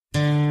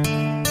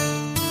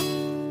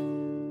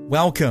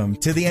Welcome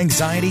to the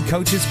Anxiety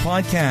Coaches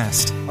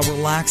Podcast, a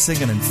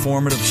relaxing and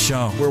informative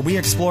show where we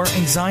explore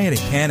anxiety,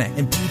 panic,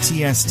 and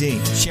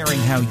PTSD, sharing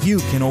how you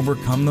can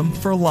overcome them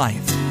for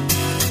life.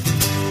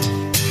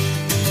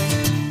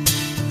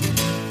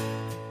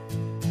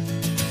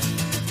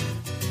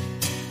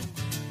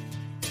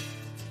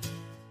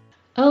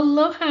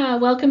 Aloha!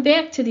 Welcome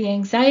back to the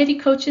Anxiety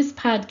Coaches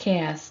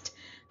Podcast.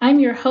 I'm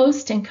your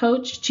host and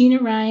coach,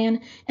 Gina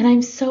Ryan, and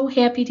I'm so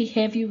happy to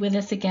have you with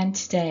us again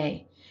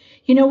today.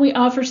 You know, we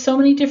offer so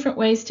many different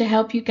ways to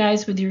help you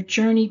guys with your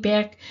journey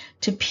back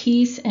to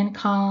peace and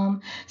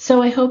calm,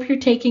 so I hope you're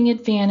taking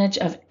advantage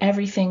of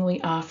everything we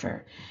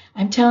offer.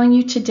 I'm telling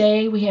you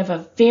today we have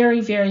a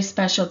very, very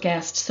special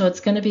guest, so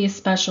it's going to be a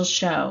special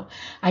show.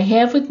 I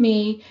have with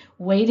me,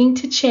 waiting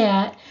to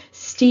chat,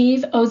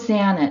 Steve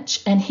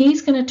Ozanich, and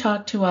he's going to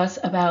talk to us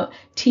about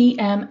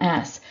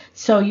TMS,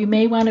 so you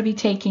may want to be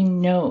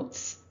taking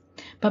notes.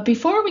 But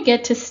before we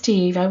get to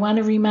Steve, I want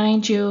to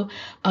remind you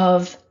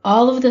of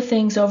all of the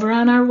things over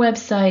on our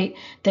website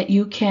that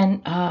you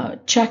can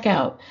check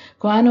out.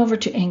 Go on over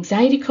to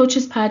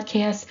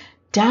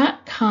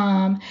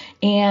anxietycoachespodcast.com,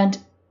 and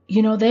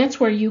you know, that's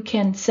where you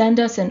can send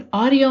us an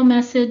audio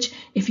message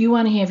if you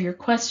want to have your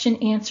question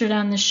answered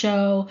on the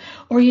show,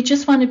 or you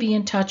just want to be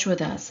in touch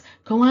with us.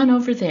 Go on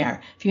over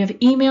there. If you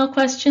have email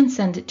questions,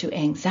 send it to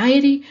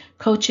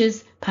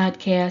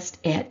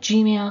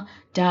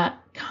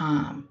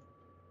anxietycoachespodcast@gmail.com.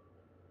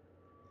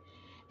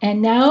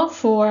 And now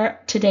for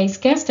today's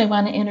guest, I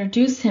want to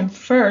introduce him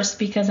first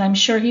because I'm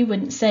sure he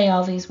wouldn't say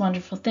all these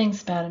wonderful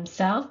things about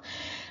himself.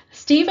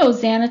 Steve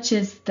Ozanich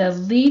is the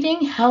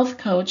leading health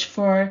coach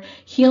for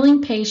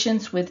healing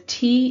patients with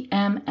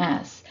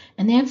TMS,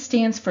 and that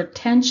stands for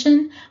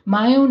Tension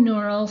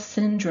Myoneural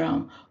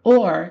Syndrome,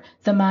 or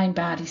the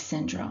Mindbody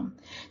Syndrome.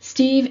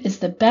 Steve is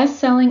the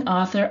best-selling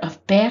author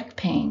of Back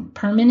Pain,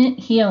 Permanent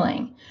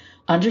Healing,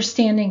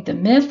 Understanding the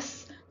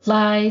Myths,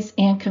 Lies,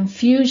 and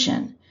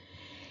Confusion.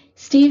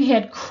 Steve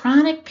had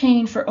chronic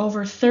pain for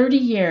over 30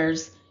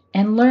 years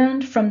and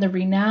learned from the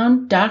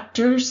renowned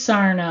Dr.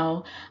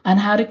 Sarno on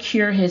how to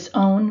cure his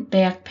own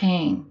back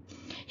pain.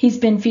 He's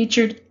been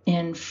featured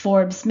in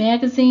Forbes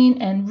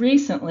magazine and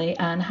recently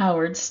on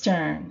Howard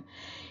Stern.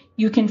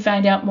 You can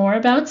find out more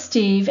about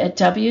Steve at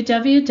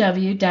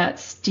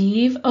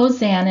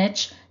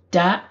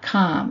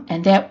www.steveozanich.com,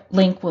 and that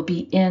link will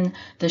be in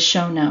the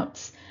show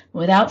notes.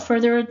 Without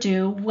further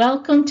ado,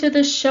 welcome to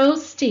the show,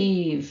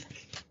 Steve.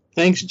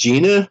 Thanks,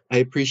 Gina. I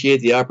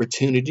appreciate the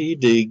opportunity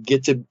to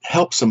get to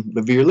help some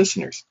of your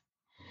listeners.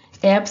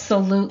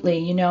 Absolutely.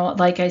 You know,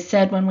 like I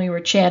said when we were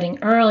chatting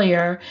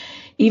earlier,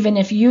 even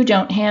if you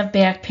don't have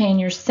back pain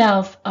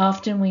yourself,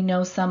 often we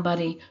know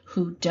somebody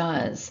who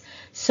does.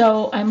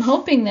 So I'm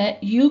hoping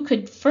that you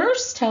could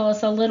first tell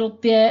us a little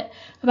bit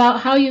about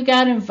how you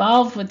got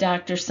involved with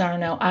Dr.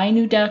 Sarno. I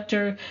knew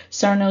Dr.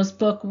 Sarno's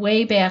book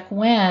way back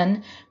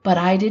when, but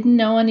I didn't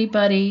know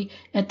anybody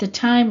at the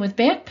time with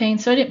back pain,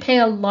 so I didn't pay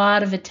a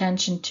lot of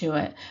attention to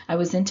it. I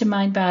was into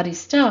mind-body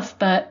stuff,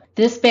 but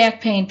this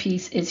back pain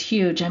piece is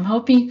huge. I'm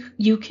hoping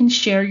you can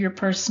share your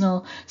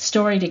personal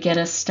story to get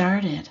us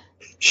started.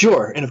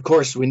 Sure. And of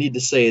course, we need to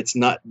say it's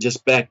not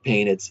just back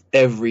pain. It's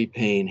every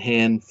pain,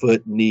 hand,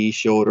 foot, knee,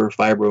 shoulder,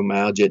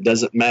 fibromyalgia. It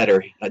doesn't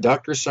matter.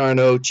 Dr.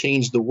 Sarno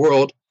changed the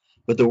world,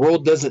 but the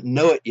world doesn't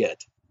know it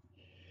yet.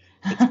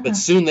 But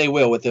soon they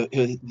will. With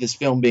this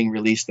film being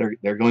released,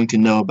 they're going to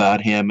know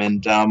about him.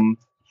 And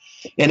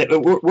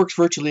it works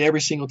virtually every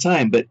single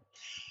time. But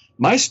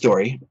my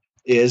story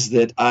is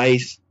that I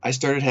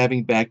started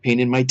having back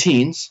pain in my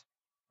teens,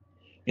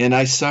 and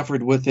I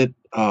suffered with it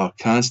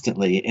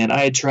constantly. And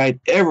I had tried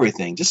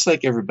everything, just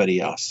like everybody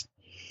else.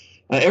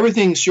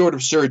 Everything short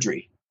of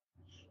surgery.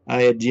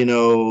 I had,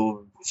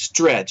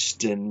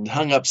 stretched and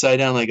hung upside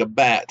down like a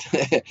bat.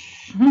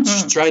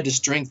 Tried to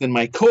strengthen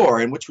my core,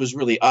 and which was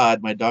really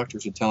odd. My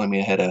doctors were telling me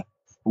I had a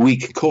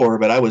weak core,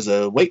 but I was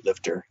a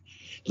weightlifter,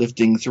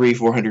 lifting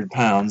 300-400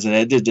 pounds, and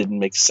it didn't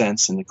make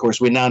sense. And of course,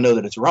 we now know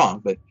that it's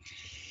wrong.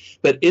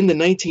 But in the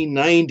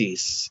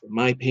 1990s,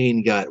 my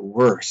pain got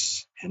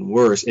worse and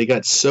worse. It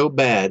got so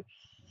bad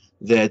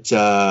that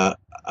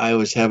I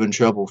was having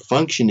trouble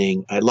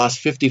functioning. I lost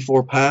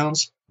 54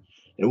 pounds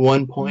at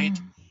one point.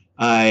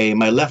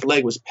 My left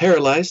leg was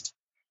paralyzed.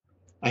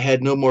 I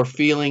had no more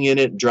feeling in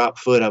it, drop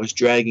foot. I was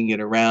dragging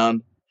it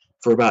around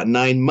for about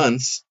 9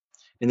 months,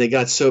 and they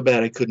got so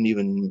bad I couldn't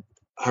even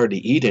hardly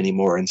eat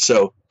anymore. And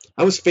so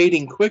I was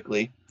fading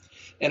quickly,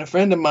 and a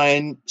friend of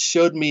mine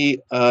showed me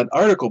an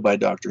article by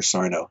Dr.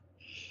 Sarno.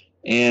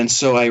 And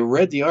so I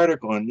read the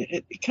article, and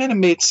it kind of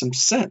made some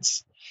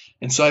sense.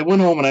 And so I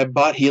went home and I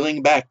bought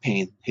Healing Back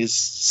Pain, his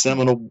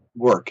seminal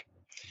work.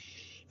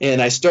 And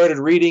I started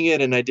reading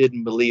it, and I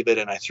didn't believe it,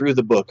 and I threw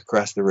the book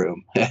across the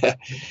room.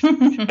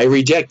 I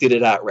rejected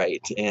it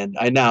outright, and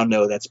I now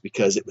know that's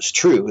because it was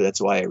true.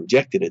 That's why I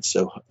rejected it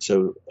so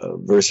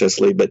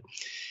viciously. But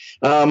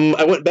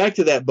I went back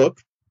to that book,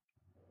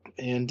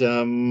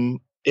 and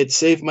it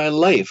saved my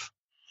life.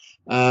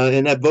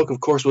 And that book,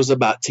 of course, was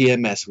about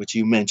TMS, which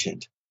you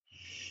mentioned.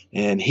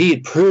 And he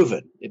had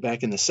proven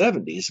back in the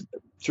 70s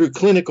through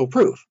clinical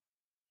proof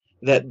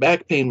that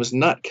back pain was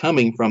not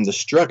coming from the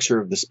structure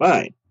of the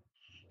spine.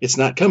 It's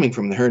not coming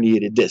from the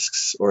herniated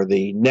discs or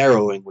the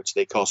narrowing, which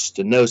they call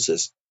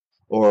stenosis,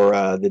 or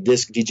the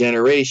disc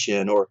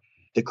degeneration, or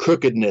the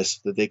crookedness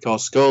that they call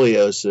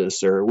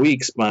scoliosis, or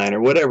weak spine,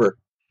 or whatever,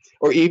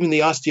 or even the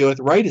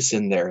osteoarthritis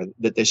in there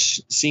that they've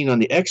seen on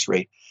the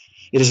x-ray.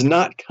 It is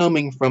not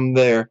coming from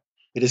there.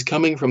 It is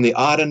coming from the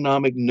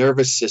autonomic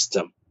nervous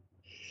system.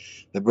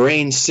 The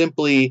brain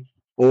simply,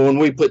 well, when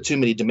we put too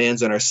many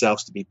demands on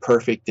ourselves to be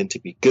perfect and to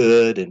be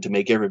good and to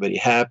make everybody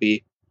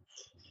happy,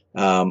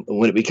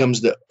 when it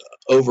becomes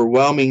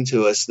overwhelming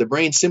to us, the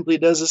brain simply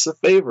does us a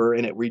favor,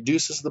 and it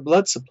reduces the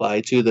blood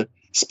supply to the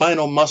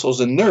spinal muscles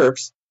and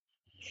nerves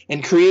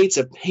and creates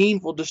a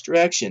painful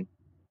distraction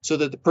so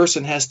that the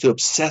person has to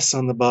obsess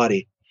on the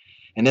body.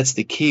 And that's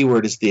the key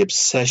word, is the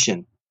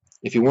obsession.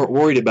 If you weren't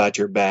worried about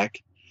your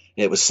back,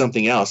 it was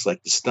something else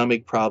like the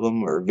stomach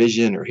problem or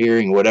vision or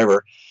hearing or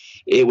whatever,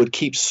 it would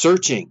keep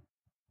searching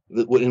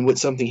in what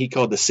something he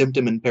called the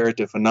symptom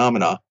imperative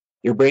phenomena.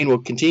 Your brain will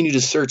continue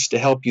to search to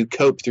help you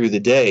cope through the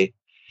day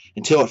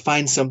until it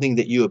finds something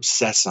that you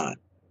obsess on.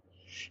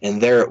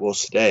 And there it will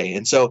stay.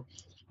 And so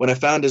when I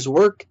found his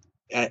work,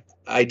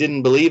 I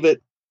didn't believe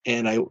it.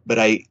 But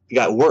I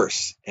got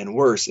worse and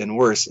worse and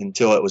worse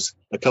until it was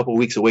a couple of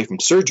weeks away from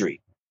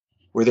surgery,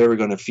 where they were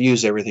going to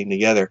fuse everything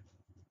together.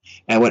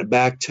 I went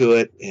back to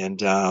it,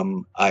 and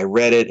I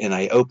read it, and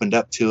I opened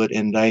up to it,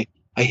 and I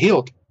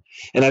healed.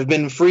 And I've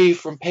been free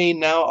from pain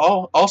now,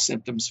 all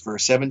symptoms, for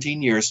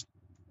 17 years.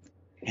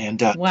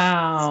 And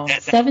wow,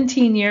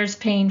 17 years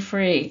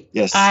pain-free.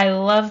 Yes. I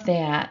love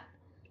that.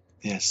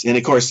 Yes. And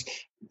of course,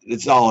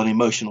 it's all an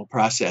emotional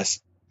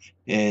process.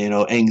 And,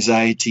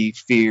 anxiety,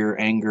 fear,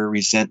 anger,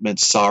 resentment,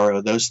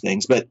 sorrow, those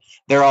things. But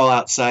they're all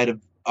outside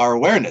of our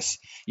awareness.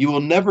 You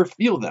will never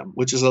feel them,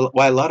 which is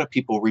why a lot of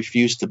people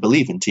refuse to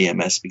believe in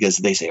TMS, because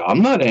they say,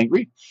 I'm not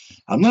angry,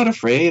 I'm not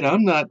afraid,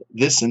 I'm not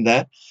this and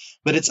that.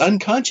 But it's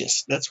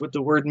unconscious. That's what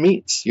the word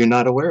means. You're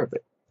not aware of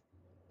it.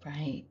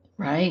 Right,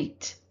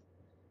 right.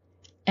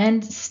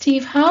 And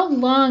Steve, how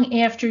long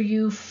after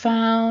you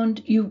found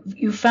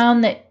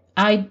that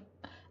I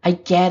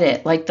get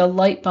it, like the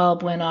light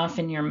bulb went off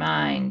in your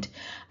mind,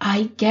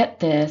 I get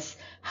this,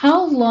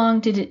 how long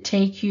did it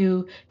take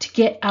you to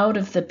get out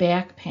of the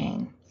back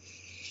pain?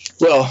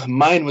 Well,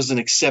 mine was an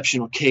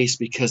exceptional case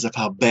because of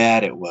how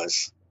bad it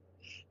was.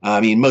 I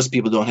mean, most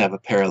people don't have a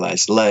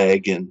paralyzed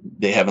leg and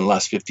they haven't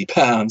lost 50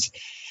 pounds.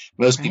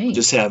 Most people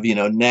just have,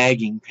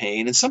 nagging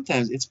pain. And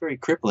sometimes it's very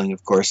crippling,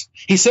 of course.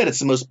 He said it's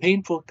the most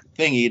painful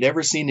thing he'd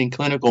ever seen in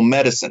clinical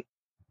medicine.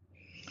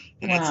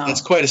 And wow.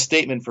 That's quite a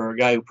statement for a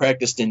guy who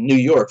practiced in New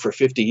York for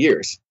 50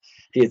 years.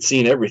 He had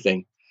seen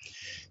everything.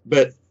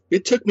 But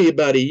it took me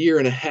about a year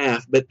and a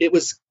half, but it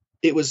was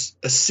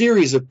a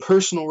series of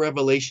personal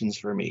revelations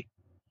for me.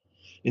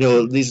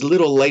 These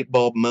little light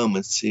bulb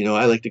moments,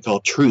 I like to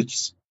call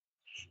truths.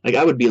 Like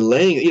I would be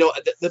laying,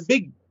 the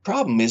big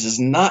problem is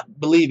not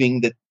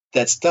believing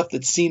that stuff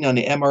that's seen on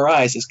the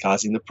MRIs is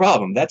causing the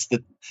problem. That's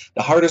the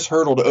hardest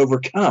hurdle to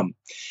overcome.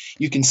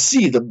 You can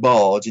see the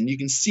bulge, and you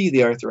can see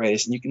the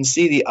arthritis, and you can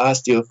see the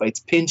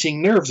osteophytes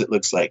pinching nerves, it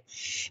looks like.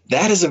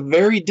 That is a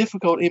very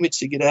difficult image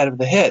to get out of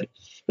the head.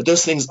 But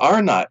those things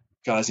are not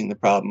causing the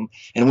problem,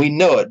 and we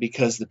know it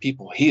because the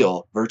people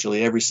heal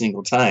virtually every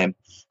single time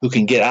who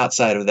can get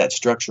outside of that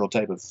structural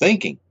type of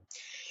thinking.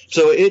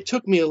 So it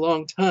took me a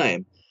long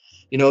time,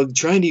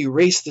 trying to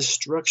erase the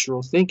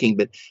structural thinking.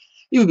 But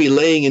you would be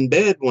laying in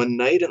bed one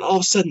night, and all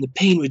of a sudden the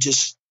pain would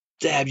just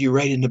stab you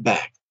right in the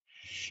back.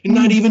 You're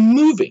not even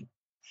moving.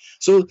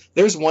 So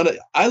there's one.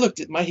 I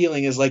looked at my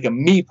healing as like a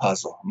me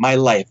puzzle, my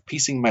life,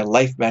 piecing my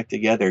life back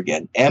together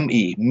again.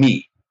 M-E,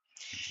 me.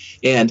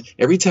 And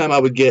every time I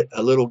would get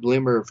a little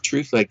glimmer of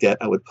truth like that,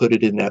 I would put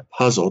it in that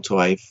puzzle till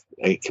I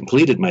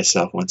completed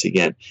myself once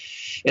again.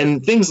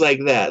 And things like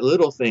that,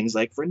 little things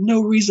like for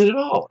no reason at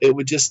all, it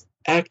would just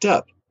act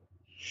up.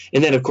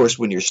 And then, of course,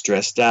 when you're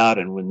stressed out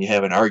and when you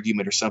have an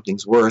argument or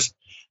something's worse,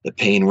 the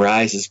pain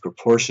rises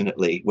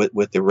proportionately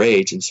with the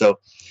rage. And so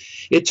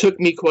it took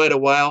me quite a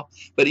while.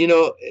 But,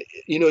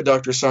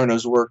 Dr.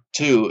 Sarno's work,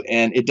 too,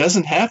 and it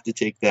doesn't have to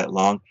take that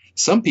long.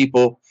 Some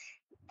people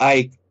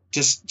I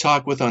just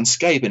talk with on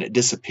Skype and it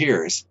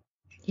disappears.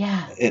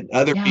 Yeah. And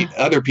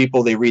other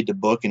people, they read the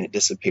book and it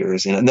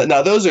disappears.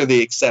 Now, those are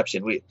the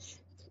exception.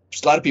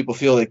 A lot of people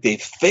feel like they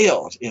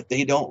failed if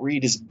they don't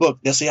read his book.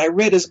 They'll say, I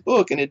read his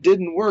book and it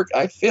didn't work.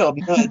 I failed.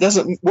 No, it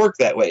doesn't work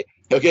that way.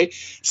 Okay.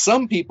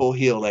 Some people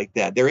heal like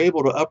that. They're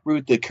able to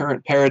uproot the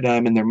current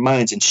paradigm in their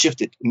minds and shift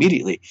it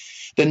immediately.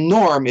 The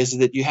norm is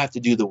that you have to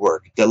do the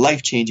work, the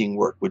life-changing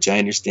work, which I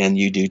understand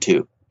you do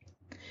too.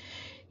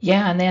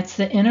 Yeah. And that's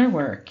the inner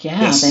work.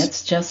 Yeah. Yes.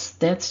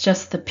 That's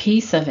just the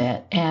piece of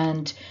it.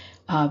 And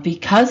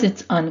because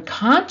it's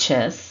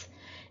unconscious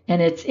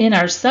and it's in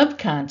our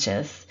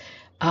subconscious,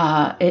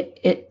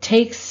 it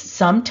takes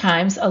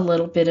sometimes a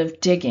little bit of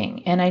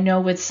digging. And I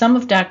know with some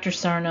of Dr.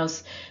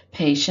 Sarno's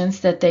patients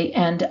that they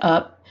end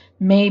up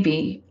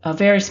maybe a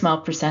very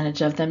small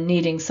percentage of them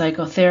needing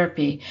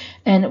psychotherapy.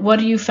 And what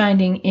are you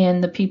finding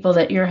in the people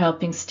that you're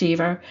helping, Steve?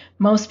 Are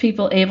most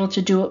people able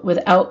to do it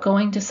without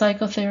going to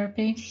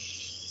psychotherapy?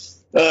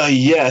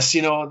 Yes,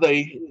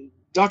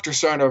 Dr.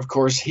 Sarno, of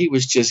course, he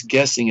was just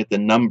guessing at the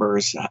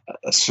numbers.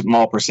 A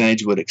small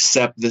percentage would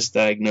accept this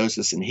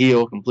diagnosis and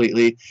heal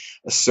completely.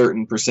 A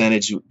certain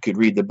percentage could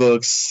read the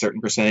books. A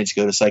certain percentage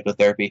go to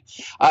psychotherapy.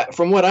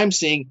 From what I'm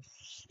seeing,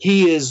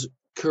 he is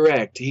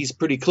correct. He's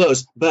pretty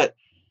close. But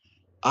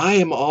I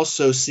am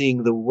also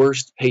seeing the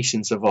worst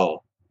patients of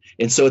all.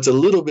 And so it's a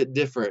little bit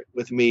different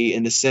with me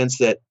in the sense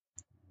that,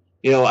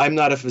 I'm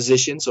not a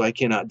physician, so I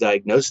cannot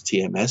diagnose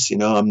TMS.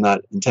 I'm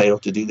not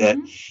entitled to do that.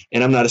 Mm-hmm.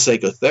 And I'm not a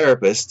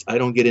psychotherapist. I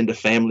don't get into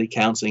family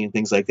counseling and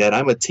things like that.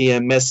 I'm a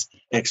TMS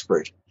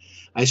expert.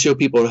 I show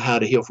people how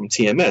to heal from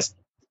TMS.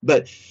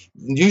 But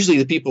usually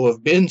the people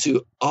have been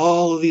to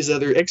all of these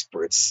other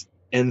experts,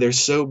 and they're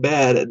so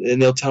bad.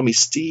 And they'll tell me,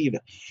 Steve,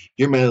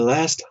 you're my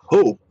last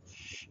hope.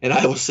 And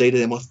I will say to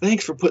them, well,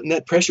 thanks for putting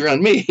that pressure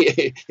on me,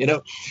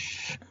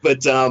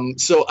 But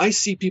so I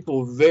see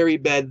people very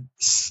bad.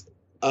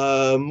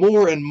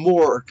 More and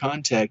more are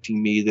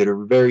contacting me that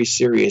are very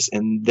serious,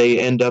 and they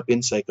end up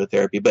in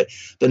psychotherapy. But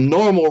the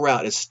normal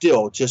route is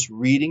still just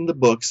reading the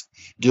books,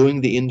 doing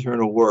the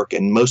internal work,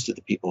 and most of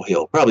the people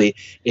heal. Probably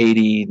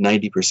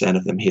 80-90%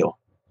 of them heal.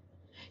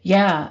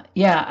 Yeah,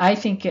 I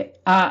think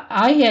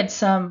I had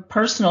some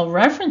personal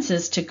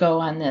references to go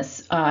on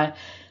this.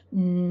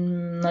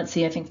 Let's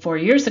see, I think 4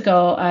 years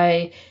ago,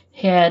 I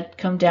had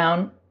come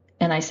down,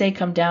 and I say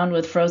come down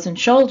with frozen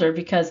shoulder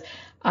because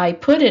I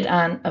put it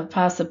on a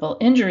possible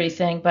injury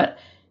thing, but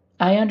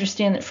I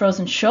understand that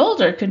frozen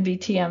shoulder could be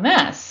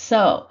TMS.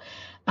 So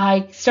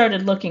I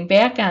started looking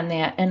back on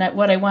that. And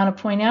what I want to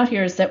point out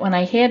here is that when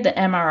I had the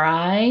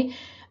MRI,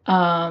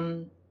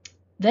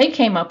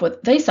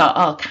 they saw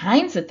all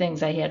kinds of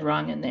things I had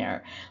wrong in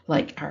there,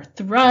 like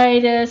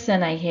arthritis,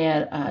 and I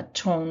had a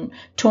torn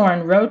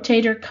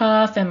rotator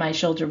cuff, and my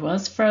shoulder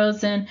was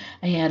frozen.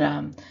 I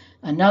had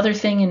another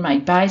thing in my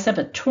bicep,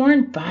 a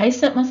torn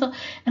bicep muscle.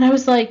 And I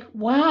was like,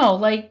 wow,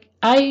 like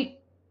I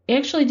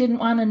actually didn't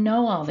want to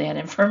know all that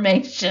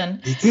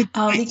information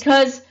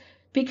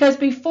because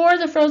before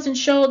the frozen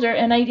shoulder,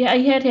 and I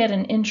had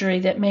an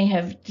injury that may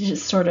have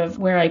just sort of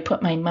where I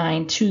put my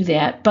mind to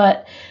that,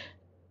 but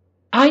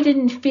I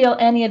didn't feel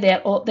any of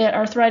that. That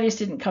arthritis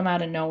didn't come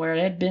out of nowhere.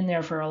 It had been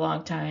there for a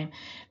long time.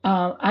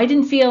 I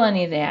didn't feel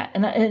any of that.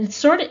 And it's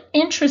sort of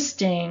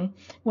interesting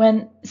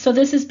so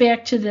this is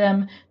back to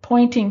them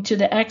pointing to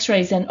the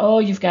x-rays and, oh,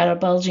 you've got a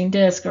bulging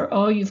disc, or,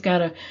 oh, you've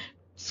got a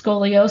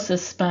scoliosis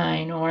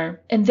spine,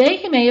 and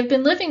they may have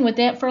been living with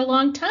that for a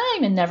long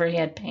time and never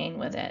had pain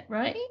with it,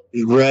 right?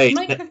 Right.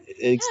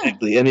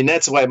 Exactly. Yeah. I mean,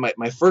 that's why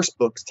my first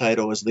book's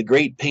title is The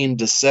Great Pain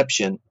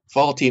Deception,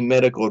 Faulty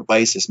Medical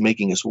Advice is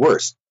Making Us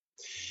Worse.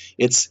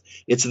 It's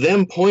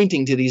them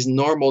pointing to these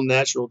normal,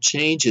 natural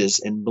changes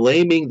and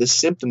blaming the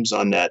symptoms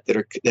on that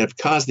have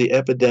caused the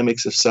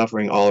epidemics of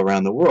suffering all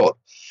around the world.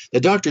 The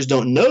doctors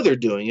don't know they're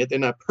doing it. They're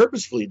not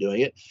purposefully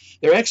doing it.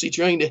 They're actually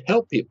trying to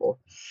help people.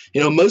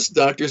 Most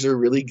doctors are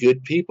really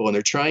good people, and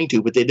they're trying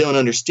to, but they don't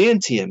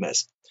understand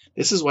TMS.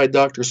 This is why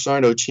Dr.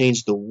 Sarno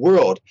changed the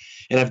world.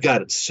 And I've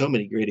got so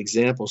many great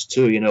examples,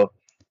 too.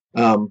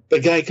 A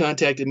guy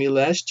contacted me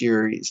last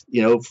year,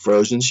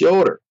 frozen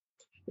shoulder.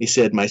 He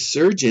said, my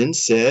surgeon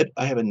said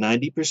I have a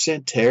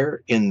 90%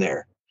 tear in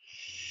there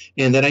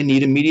and that I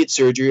need immediate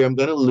surgery. I'm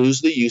going to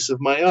lose the use of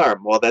my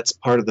arm. Well, that's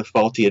part of the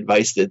faulty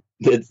advice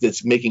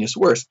that's making us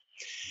worse.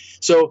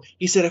 So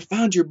he said, I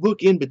found your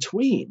book in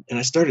between. And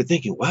I started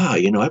thinking, wow,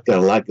 I've got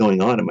a lot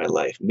going on in my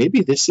life.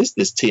 Maybe this is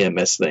this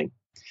TMS thing.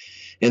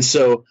 And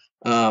so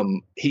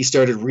he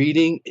started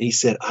reading, and he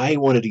said, I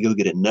wanted to go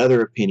get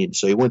another opinion.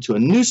 So he went to a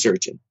new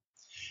surgeon.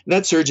 And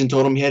that surgeon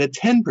told him he had a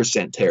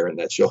 10% tear in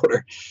that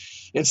shoulder.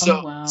 And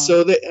so, oh, wow.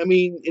 so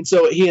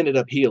he ended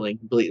up healing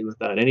completely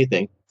without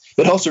anything.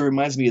 It also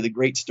reminds me of the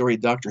great story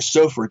Dr.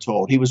 Sofer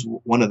told. He was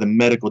one of the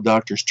medical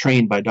doctors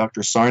trained by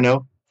Dr.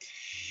 Sarno.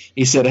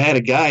 He said, I had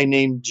a guy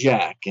named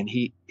Jack, and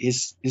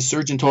his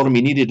surgeon told him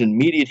he needed an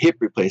immediate hip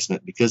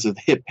replacement because of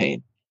the hip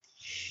pain.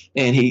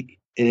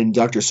 And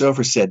Dr.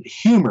 Sofer said,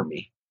 humor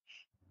me.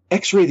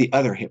 X-ray the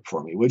other hip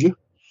for me, would you?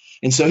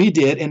 And so he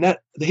did, and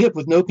the hip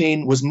with no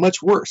pain was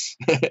much worse.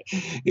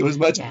 It was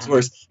much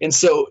worse. And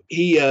so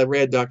he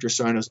read Dr.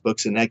 Sarno's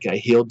books, and that guy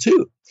healed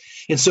too.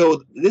 And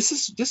so this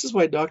is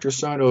why Dr.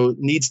 Sarno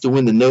needs to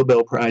win the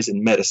Nobel Prize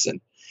in medicine.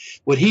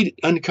 What he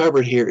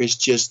uncovered here is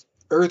just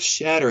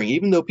earth-shattering.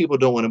 Even though people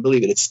don't want to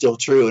believe it, it's still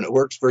true, and it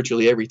works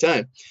virtually every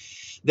time.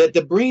 That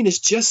the brain is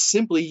just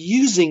simply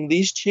using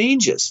these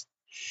changes.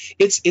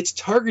 It's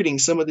targeting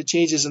some of the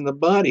changes in the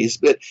bodies,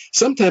 but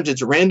sometimes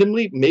it's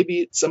randomly,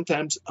 maybe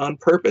sometimes on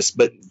purpose,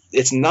 but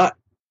it's not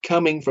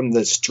coming from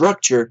the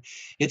structure.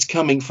 It's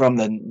coming from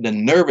the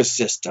nervous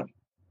system.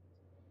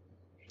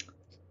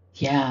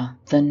 Yeah,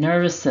 the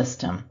nervous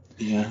system.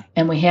 Yeah.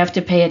 And we have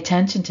to pay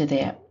attention to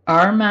that.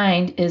 Our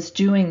mind is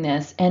doing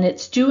this, and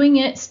it's doing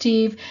it,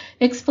 Steve.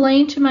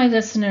 Explain to my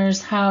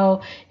listeners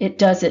how it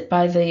does it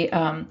by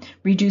the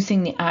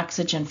reducing the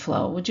oxygen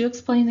flow. Would you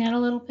explain that a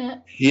little bit?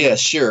 Yeah,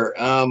 sure.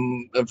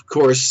 Of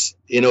course,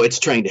 it's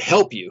trying to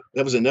help you.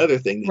 That was another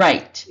thing.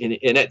 Right.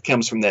 And that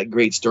comes from that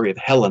great story of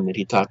Helen that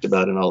he talked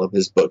about in all of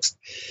his books.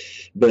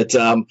 But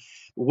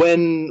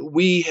when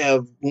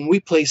we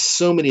place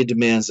so many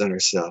demands on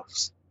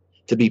ourselves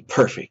to be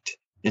perfect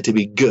and to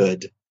be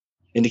good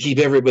and to keep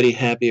everybody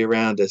happy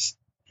around us,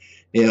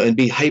 and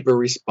be hyper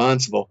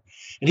responsible.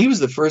 And he was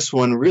the first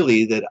one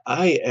really that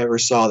I ever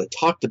saw that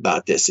talked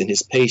about this in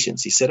his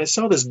patients. He said, I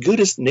saw this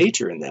goodest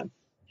nature in them.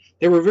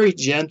 They were very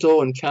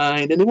gentle and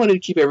kind, and they wanted to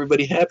keep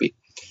everybody happy.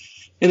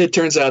 And it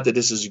turns out that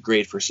this is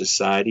great for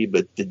society,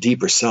 but the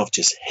deeper self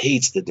just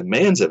hates the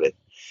demands of it.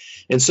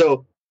 And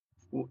so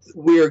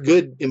we are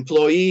good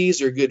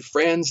employees or good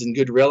friends and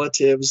good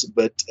relatives,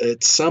 but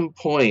at some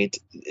point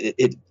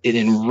it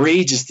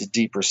enrages the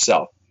deeper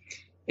self.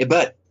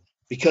 But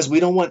because we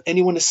don't want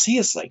anyone to see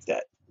us like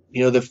that,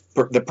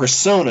 the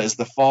persona is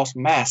the false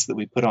mask that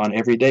we put on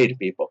every day to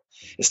people.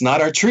 It's not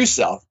our true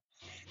self.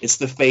 It's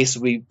the face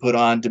we put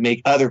on to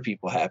make other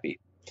people happy.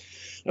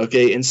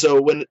 Okay, and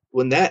so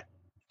when that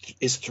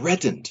is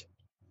threatened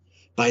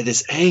by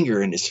this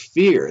anger and this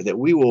fear that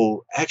we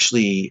will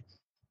actually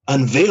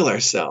unveil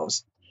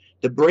ourselves,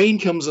 the brain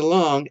comes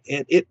along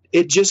and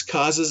it just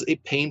causes a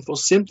painful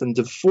symptom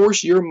to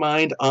force your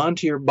mind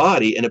onto your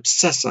body and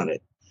obsess on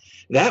it.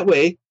 That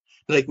way,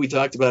 like we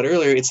talked about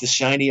earlier, it's the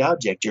shiny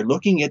object. You're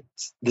looking at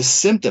the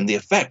symptom, the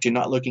effect. You're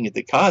not looking at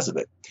the cause of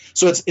it.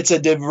 So it's a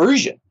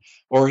diversion,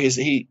 or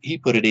he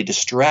put it, a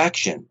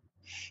distraction.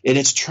 And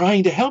it's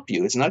trying to help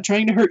you. It's not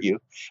trying to hurt you.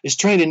 It's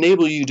trying to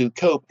enable you to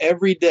cope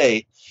every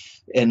day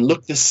and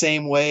look the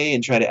same way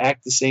and try to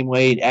act the same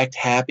way and act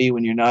happy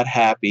when you're not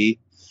happy.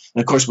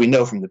 And of course, we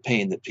know from the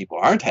pain that people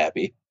aren't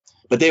happy,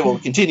 but they will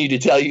continue to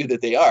tell you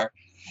that they are.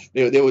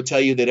 They will tell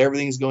you that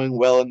everything's going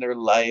well in their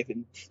life.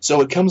 And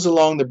so it comes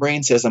along, the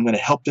brain says, I'm going to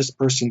help this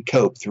person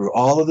cope through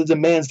all of the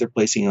demands they're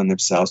placing on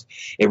themselves.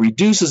 It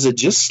reduces it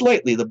just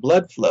slightly, the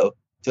blood flow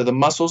to the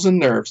muscles and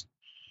nerves,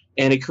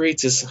 and it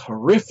creates this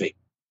horrific,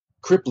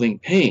 crippling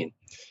pain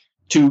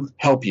to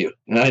help you.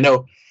 And I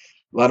know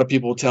a lot of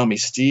people will tell me,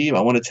 Steve,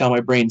 I want to tell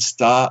my brain,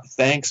 stop,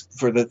 thanks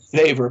for the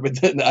favor, but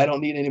then I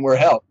don't need any more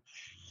help.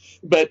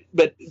 But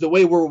the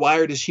way we're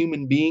wired as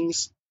human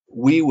beings,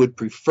 we would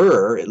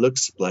prefer, it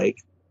looks like,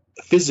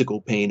 physical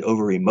pain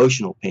over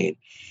emotional pain,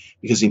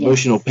 because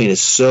emotional pain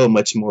is so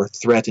much more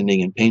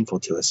threatening and painful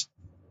to us.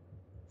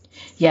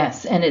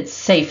 Yes, and it's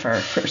safer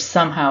for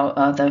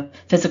somehow the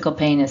physical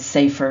pain is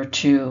safer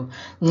to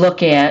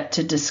look at,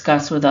 to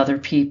discuss with other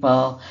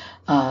people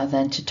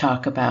than to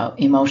talk about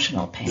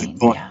emotional pain.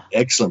 Yeah.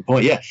 Excellent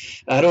point. Yeah,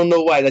 I don't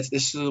know why. This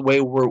is the way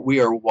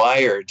we are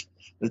wired.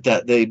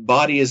 That the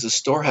body is a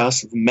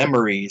storehouse of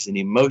memories and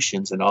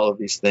emotions and all of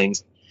these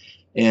things.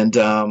 And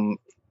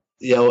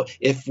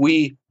if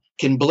we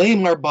can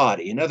blame our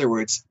body, in other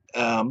words,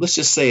 let's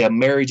just say a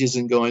marriage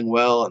isn't going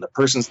well and the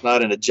person's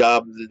not in a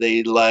job that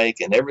they like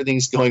and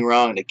everything's going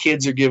wrong and the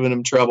kids are giving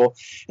them trouble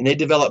and they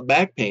develop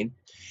back pain,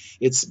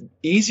 it's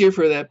easier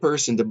for that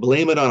person to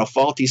blame it on a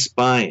faulty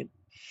spine.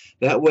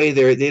 That way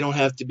they don't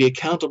have to be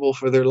accountable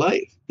for their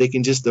life. They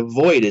can just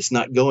avoid it's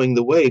not going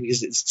the way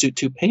because it's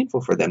too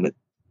painful for them.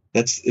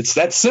 It's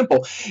that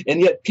simple.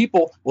 And yet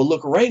people will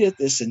look right at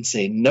this and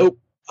say, nope,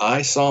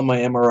 I saw my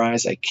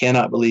MRIs. I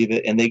cannot believe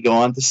it. And they go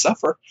on to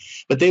suffer.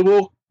 But they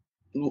will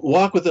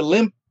walk with a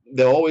limp.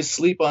 They'll always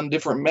sleep on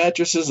different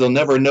mattresses. They'll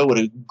never know what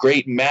a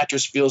great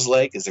mattress feels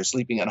like as they're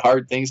sleeping on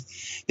hard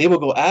things. They will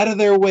go out of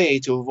their way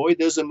to avoid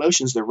those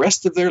emotions the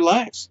rest of their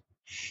lives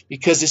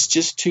because it's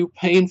just too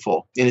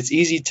painful. And it's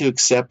easy to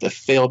accept a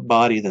failed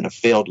body than a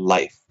failed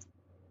life.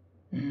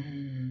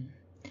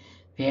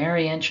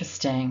 Very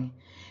interesting.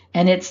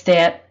 And it's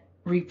that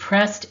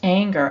repressed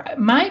anger.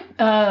 My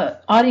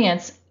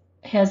audience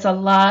has a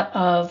lot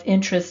of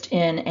interest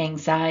in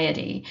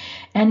anxiety.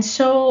 And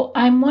so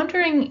I'm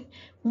wondering,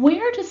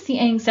 where does the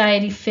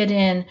anxiety fit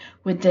in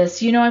with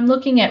this? I'm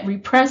looking at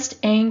repressed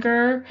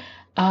anger.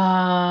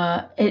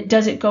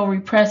 Does it go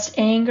repressed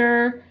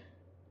anger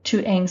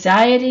to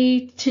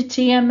anxiety to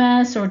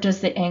TMS, or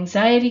does the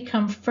anxiety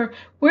come first?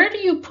 Where do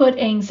you put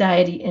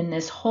anxiety in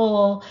this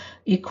whole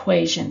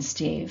equation,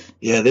 Steve?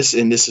 Yeah, this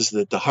is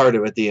the heart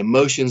of it. The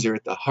emotions are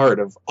at the heart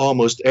of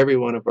almost every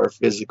one of our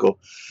physical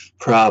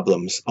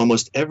problems.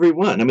 Almost every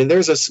one. I mean,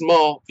 there's a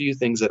small few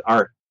things that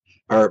are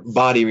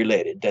body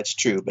related. That's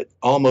true, but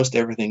almost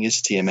everything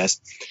is TMS.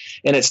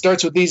 And it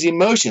starts with these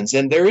emotions,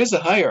 and there is a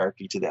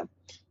hierarchy to them.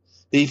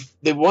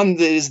 The one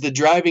that is the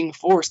driving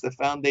force, the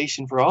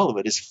foundation for all of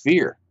it, is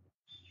fear.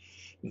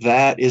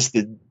 That is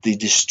the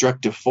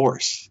destructive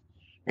force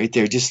right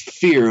there. Just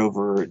fear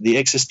over the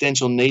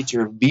existential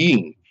nature of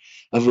being,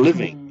 of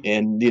living.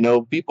 And,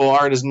 people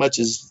aren't as much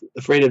as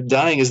afraid of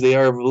dying as they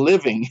are of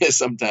living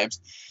sometimes.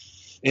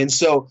 And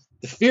so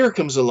the fear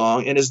comes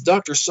along. And as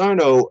Dr.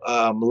 Sarno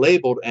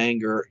labeled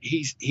anger,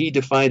 he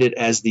defined it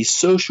as the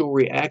social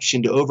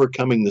reaction to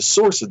overcoming the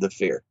source of the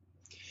fear.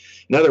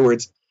 In other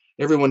words,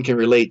 everyone can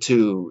relate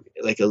to,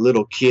 like a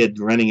little kid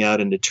running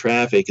out into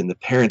traffic and the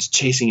parents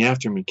chasing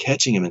after him and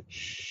catching him. And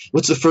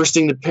what's the first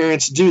thing the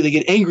parents do? They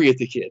get angry at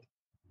the kid.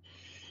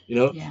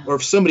 Yeah. Or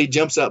if somebody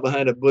jumps out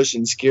behind a bush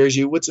and scares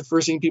you, what's the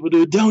first thing people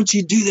do? Don't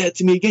you do that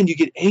to me again. You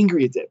get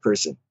angry at that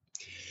person.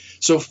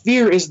 So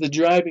fear is the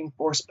driving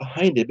force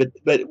behind it.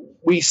 But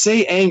we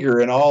say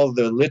anger in all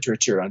the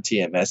literature on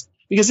TMS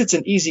because it's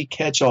an easy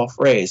catch-all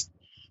phrase.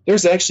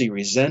 There's actually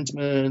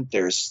resentment,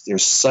 there's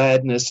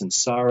sadness and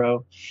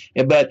sorrow.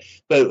 But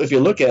if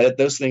you look at it,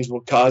 those things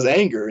will cause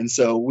anger. And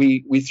so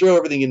we throw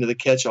everything into the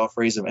catch-all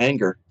phrase of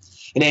anger.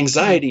 And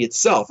anxiety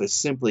itself is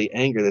simply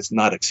anger that's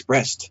not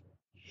expressed.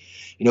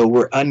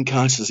 We're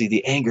unconsciously,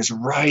 the anger's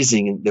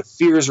rising and the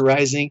fear's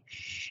rising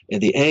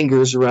and the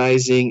anger's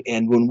rising.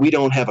 And when we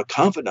don't have a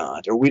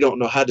confidant or we don't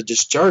know how to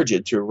discharge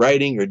it through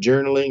writing or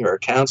journaling or a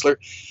counselor,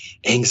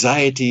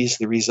 anxiety is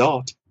the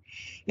result.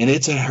 And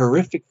it's a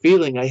horrific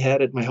feeling. I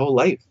had it my whole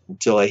life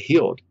until I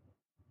healed.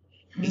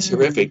 It's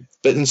horrific.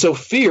 And so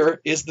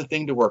fear is the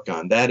thing to work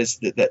on. That is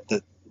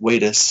the way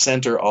to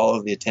center all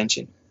of the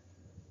attention.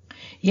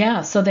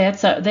 Yeah, so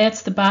that's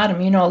the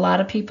bottom. A lot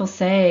of people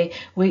say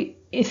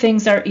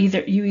things are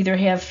you either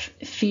have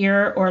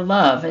fear or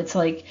love. It's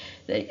like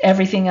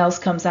everything else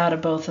comes out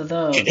of both of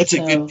those. That's a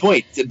good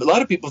point. A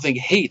lot of people think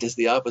hate is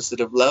the opposite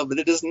of love, but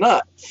it is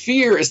not.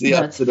 Fear is the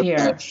opposite of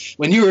love.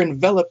 When you are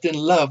enveloped in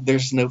love,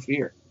 there's no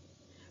fear.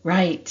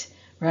 Right.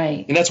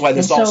 And that's why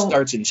this all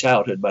starts in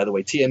childhood, by the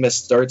way. TMS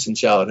starts in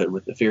childhood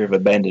with the fear of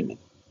abandonment.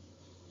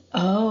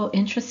 Oh,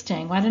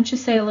 interesting. Why don't you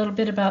say a little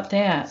bit about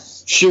that?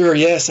 Sure,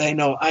 yes, I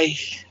know. I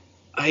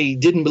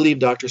didn't believe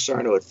Dr.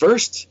 Sarno at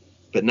first,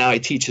 but now I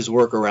teach his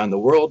work around the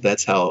world.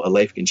 That's how a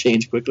life can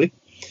change quickly.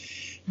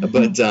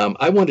 But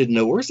I wanted to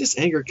know, where's this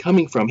anger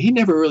coming from? He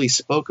never really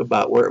spoke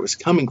about where it was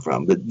coming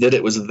from, but that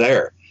it was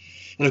there.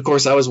 And of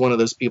course, I was one of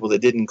those people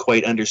that didn't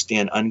quite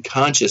understand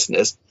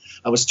unconsciousness.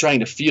 I was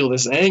trying to feel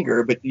this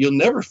anger, but you'll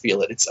never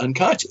feel it. It's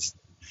unconscious.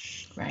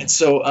 Right. And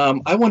so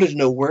I wanted to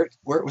know where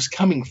it was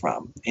coming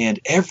from. And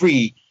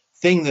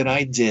everything that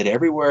I did,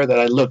 everywhere that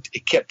I looked,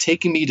 it kept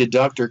taking me to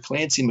Dr.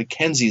 Clancy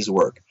McKenzie's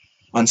work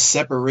on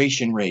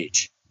separation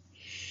rage.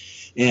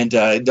 And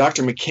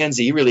Dr.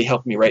 McKenzie, he really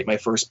helped me write my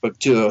first book,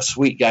 too. A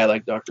sweet guy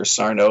like Dr.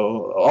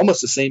 Sarno,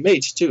 almost the same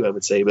age, too, I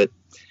would say. But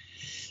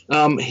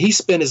he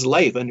spent his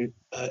life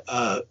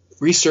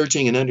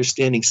researching and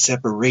understanding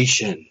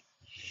separation,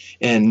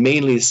 and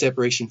mainly the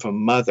separation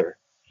from mother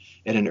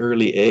at an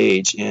early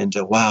age. And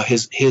wow,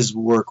 his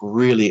work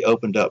really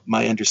opened up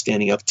my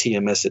understanding of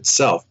TMS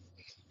itself.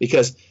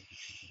 Because,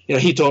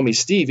 he told me,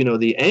 Steve,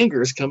 the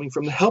anger is coming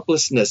from the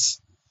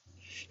helplessness.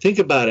 Think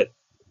about it.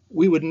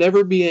 We would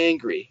never be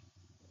angry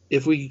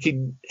if we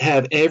could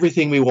have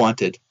everything we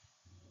wanted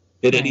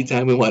at any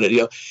time we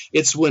wanted.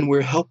 It's when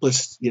we're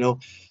helpless,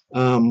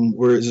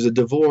 where there's a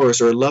divorce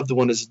or a loved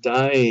one is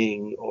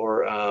dying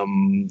or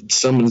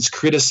someone's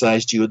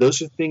criticized you.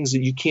 Those are things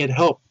that you can't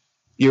help.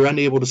 You're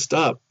unable to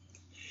stop.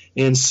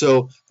 And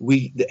so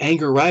the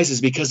anger rises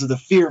because of the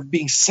fear of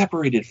being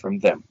separated from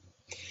them.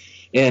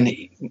 And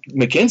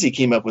McKenzie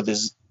came up with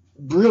this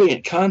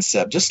brilliant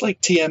concept, just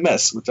like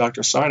TMS with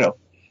Dr. Sarno,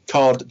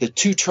 called the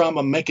two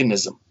trauma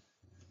mechanism.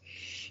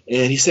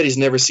 And he said he's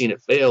never seen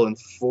it fail in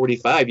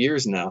 45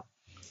 years now.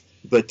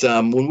 But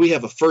when we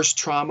have a first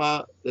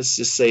trauma, let's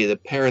just say the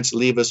parents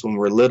leave us when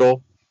we're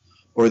little,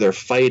 or they're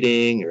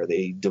fighting, or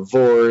they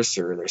divorce,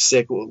 or they're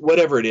sick,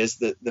 whatever it is,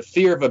 the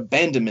fear of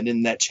abandonment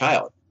in that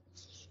child.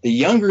 The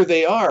younger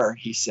they are,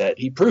 he said,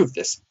 he proved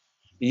this,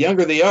 the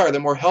younger they are, the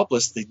more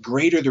helpless, the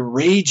greater the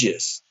rage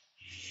is.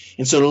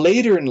 And so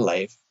later in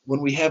life, when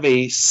we have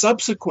a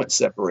subsequent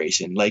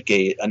separation, like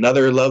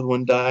another loved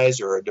one dies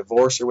or a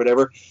divorce or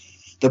whatever,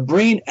 the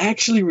brain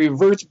actually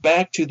reverts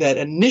back to that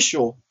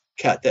initial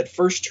cut, that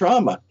first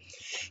trauma.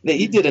 Now,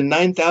 he did a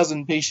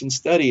 9,000 patient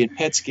study in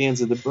PET scans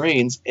of the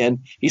brains, and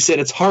he said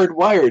it's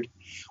hardwired.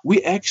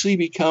 We actually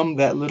become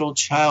that little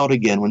child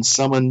again when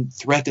someone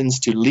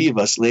threatens to leave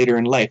us later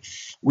in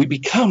life. We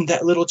become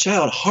that little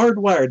child,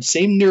 hardwired,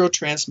 same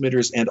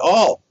neurotransmitters and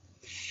all.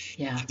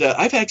 Yeah.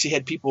 I've actually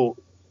had people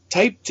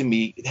type to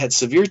me that had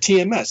severe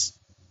TMS,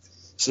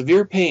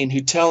 severe pain,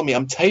 who tell me,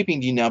 I'm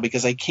typing to you now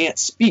because I can't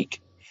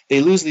speak. They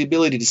lose the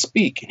ability to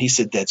speak. And he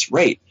said, that's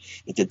right.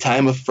 At the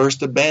time of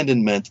first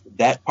abandonment,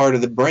 that part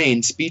of the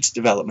brain, speech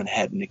development,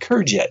 hadn't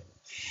occurred yet.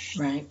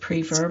 Right,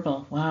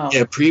 pre-verbal. Wow.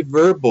 Yeah,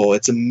 pre-verbal.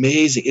 It's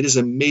amazing. It is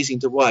amazing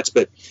to watch.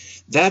 But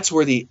that's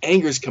where the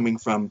anger is coming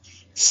from,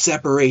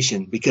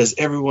 separation, because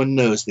everyone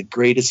knows the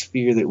greatest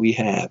fear that we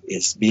have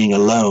is being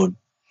alone.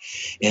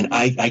 And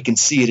I can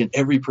see it in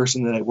every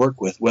person that I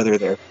work with, whether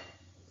they're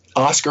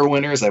Oscar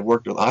winners. I've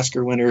worked with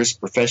Oscar winners,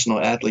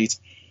 professional athletes,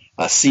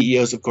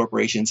 CEOs of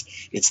corporations.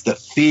 It's the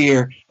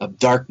fear of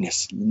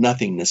darkness,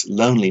 nothingness,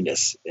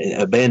 loneliness,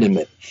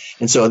 abandonment.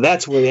 And so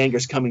that's where the anger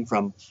is coming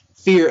from,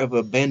 fear of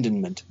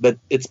abandonment. But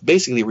it's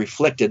basically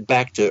reflected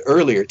back to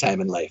earlier time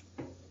in life.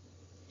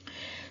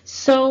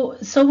 So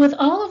with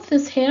all of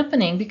this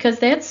happening, because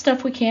that's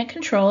stuff we can't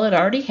control, it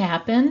already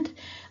happened.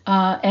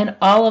 And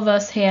all of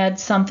us had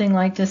something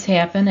like this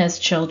happen as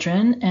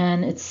children,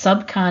 and it's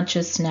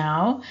subconscious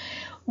now.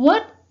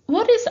 What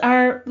is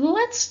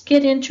let's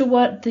get into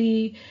what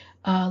the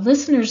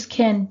listeners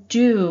can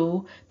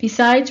do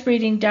besides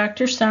reading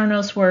Dr.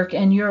 Sarno's work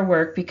and your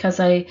work, because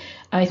I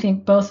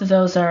think both of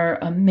those are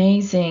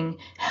amazing,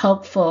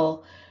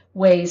 helpful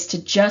ways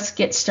to just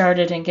get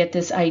started and get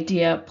this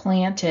idea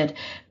planted.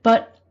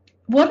 But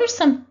what are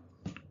some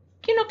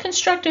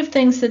constructive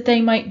things that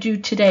they might do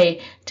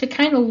today to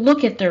kind of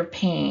look at their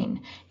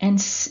pain and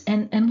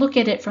look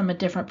at it from a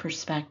different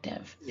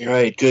perspective?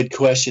 Right, good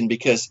question,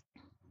 because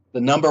the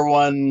number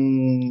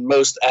one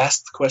most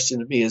asked question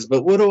to me is,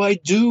 but what do I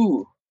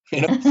do?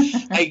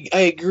 I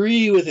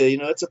agree with it.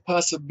 It's a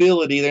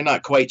possibility. They're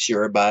not quite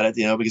sure about it,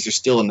 because they're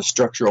still in the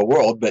structural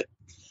world. But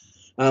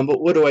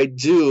what do I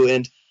do?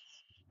 And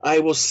I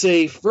will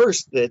say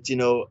first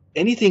that,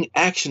 anything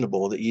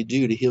actionable that you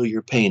do to heal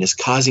your pain is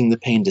causing the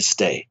pain to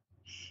stay.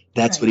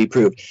 That's right. What he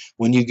proved.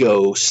 When you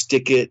go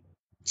stick it,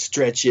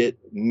 stretch it,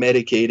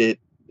 medicate it,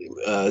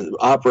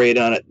 operate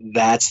on it,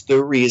 that's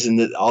the reason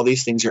that all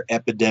these things are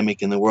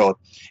epidemic in the world.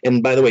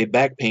 And by the way,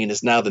 back pain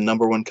is now the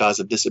number one cause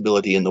of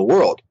disability in the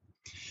world.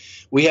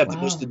 We have the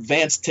most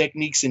advanced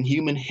techniques in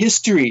human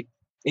history,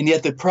 and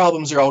yet the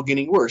problems are all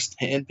getting worse.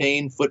 Hand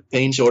pain, foot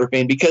pain, shoulder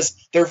pain, because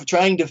they're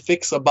trying to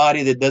fix a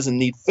body that doesn't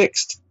need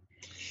fixed.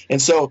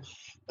 And so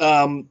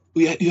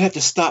you have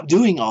to stop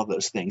doing all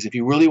those things if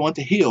you really want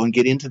to heal and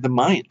get into the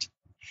mind.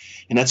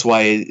 And that's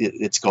why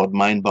it's called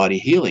mind-body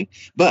healing.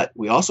 But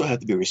we also have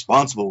to be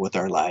responsible with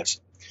our lives.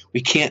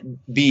 We can't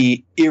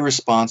be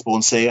irresponsible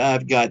and say,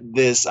 I've got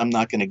this, I'm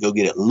not going to go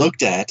get it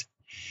looked at,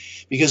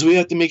 because we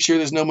have to make sure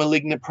there's no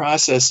malignant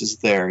processes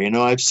there.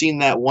 I've seen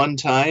that one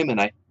time, and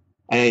I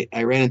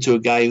ran into a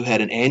guy who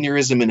had an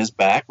aneurysm in his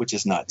back, which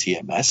is not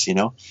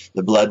TMS.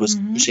 The blood was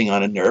pushing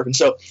on a nerve. And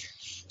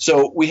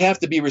so we have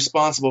to be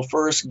responsible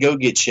first, go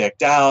get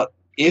checked out.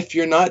 If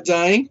you're not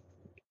dying,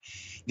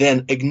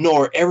 then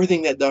ignore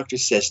everything that doctor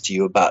says to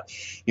you about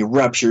your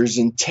ruptures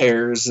and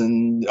tears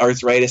and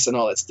arthritis and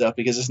all that stuff,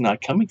 because it's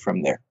not coming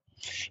from there.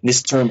 And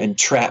this term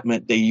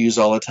entrapment they use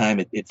all the time,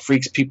 it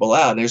freaks people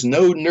out. There's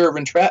no nerve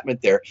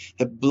entrapment there.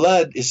 The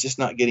blood is just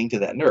not getting to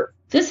that nerve.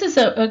 This is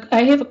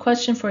I have a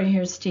question for you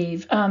here,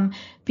 Steve,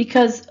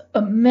 because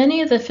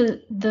many of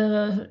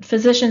the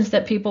physicians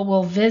that people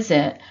will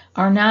visit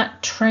are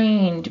not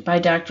trained by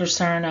Dr.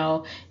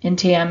 Sarno in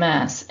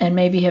TMS and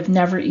maybe have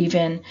never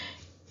even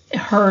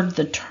heard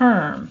the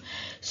term.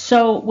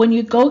 So when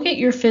you go get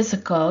your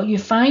physical, you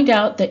find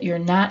out that you're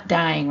not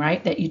dying,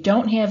 right? That you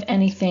don't have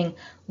anything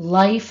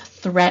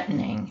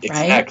life-threatening,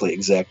 right?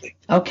 Exactly.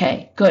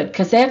 Okay, good,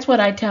 because that's what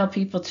I tell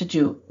people to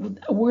do.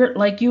 We're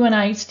like you and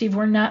I, Steve,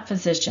 we're not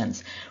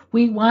physicians.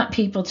 We want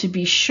people to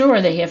be sure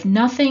they have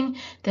nothing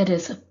that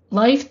is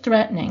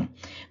life-threatening.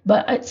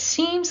 But it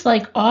seems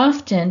like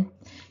often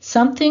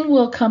something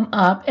will come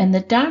up and the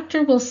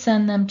doctor will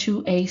send them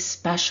to a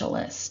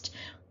specialist.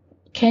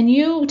 Can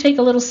you take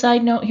a little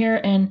side note here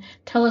and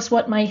tell us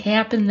what might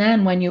happen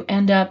then when you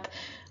end up,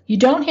 you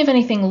don't have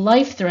anything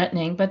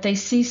life-threatening, but they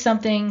see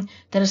something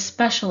that a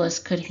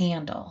specialist could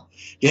handle?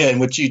 Yeah, and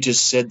what you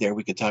just said there,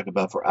 we could talk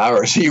about for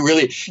hours. You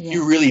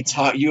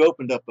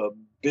opened up a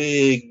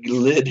big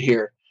lid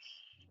here.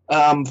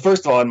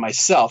 First of all, in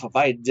myself, if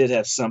I did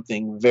have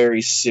something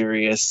very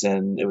serious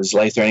and it was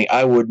life-threatening,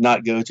 I would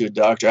not go to a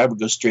doctor. I would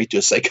go straight to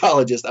a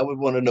psychologist. I would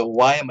want to know,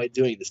 why am I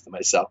doing this to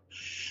myself?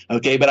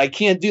 Okay, but I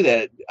can't do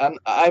that.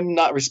 I'm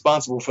not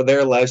responsible for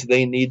their lives.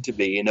 They need to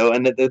be, and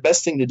the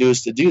best thing to do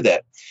is to do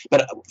that.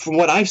 But from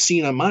what I've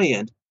seen on my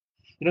end,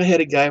 I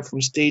had a guy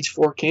from stage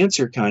 4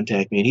 cancer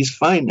contact me, and he's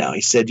fine now. He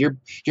said, your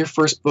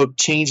first book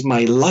changed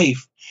my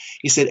life.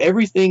 He said,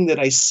 everything that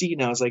I see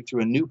now is like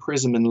through a new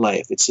prism in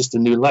life. It's just a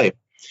new life.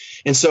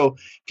 And so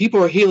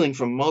people are healing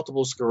from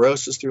multiple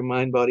sclerosis through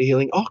mind-body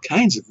healing, all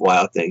kinds of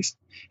wild things.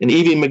 And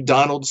Evie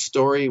McDonald's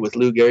story with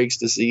Lou Gehrig's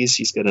disease,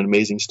 she's got an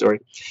amazing story.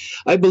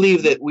 I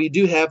believe that we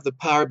do have the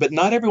power, but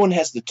not everyone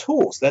has the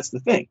tools. That's the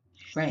thing.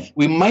 Right.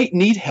 We might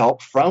need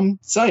help from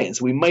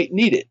science. We might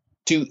need it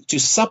to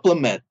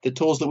supplement the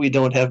tools that we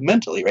don't have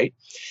mentally, right?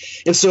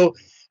 And so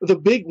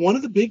one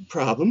of the big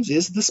problems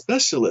is the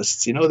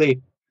specialists.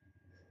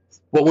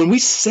 Well, when we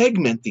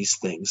segment these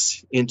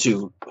things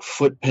into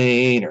foot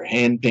pain or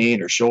hand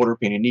pain or shoulder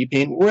pain or knee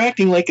pain, we're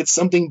acting like it's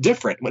something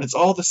different when it's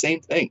all the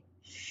same thing.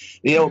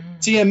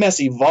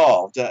 TMS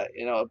evolved.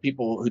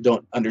 People who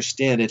don't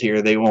understand it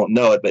here, they won't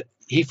know it, but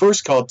he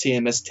first called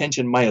TMS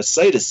tension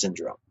myositis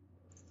syndrome.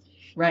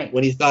 Right.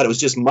 When he thought it was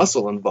just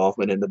muscle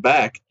involvement in the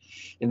back.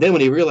 And then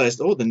when he realized,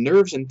 the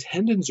nerves and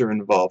tendons are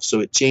involved, so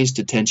it changed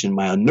to tension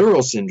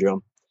myoneural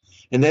syndrome.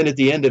 And then at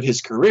the end of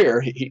his career,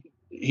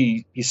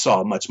 he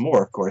saw much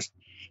more, of course,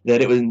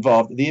 that it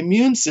involved the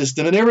immune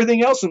system and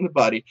everything else in the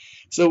body.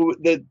 So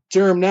the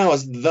term now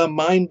is the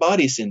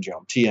mind-body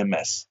syndrome,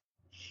 TMS.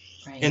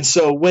 Right. And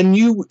so when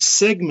you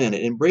segment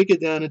it and break it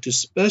down into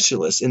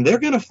specialists, and they're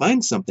going to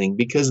find something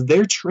because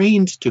they're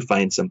trained to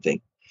find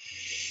something.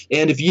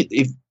 And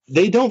if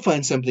they don't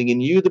find something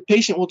in you, the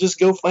patient will just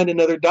go find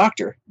another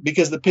doctor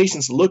because the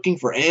patient's looking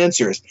for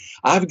answers.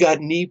 I've got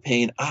knee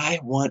pain. I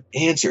want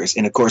answers.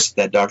 And of course,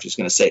 that doctor's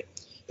going to say,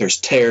 there's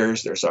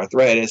tears, there's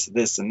arthritis,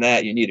 this and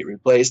that, you need it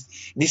replaced.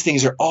 And these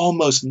things are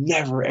almost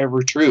never,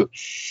 ever true.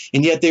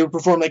 And yet they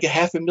perform like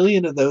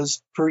 500,000 of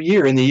those per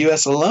year in the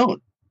U.S. alone.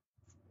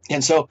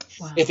 And so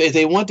Wow.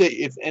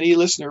 if any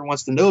listener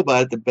wants to know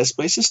about it, the best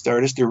place to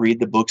start is to read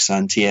the books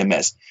on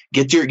TMS.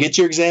 Get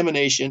your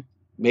examination.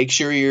 Make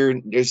sure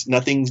there's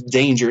nothing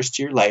dangerous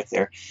to your life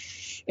there.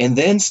 And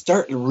then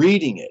start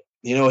reading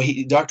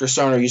it. Dr.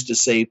 Sarno used to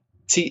say,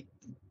 the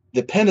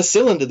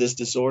penicillin to this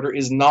disorder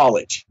is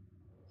knowledge.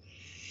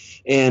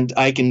 And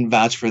I can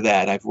vouch for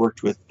that. I've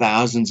worked with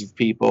thousands of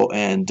people,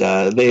 and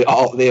they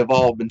have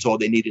all been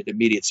told they needed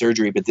immediate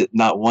surgery, but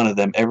not one of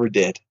them ever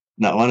did.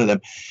 Not one of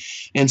them.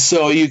 And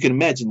so you can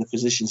imagine the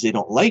physicians, they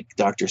don't like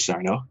Dr.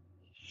 Sarno.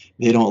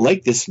 They don't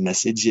like this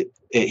message.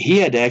 He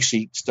had to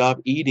actually stop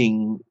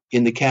eating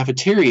in the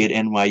cafeteria at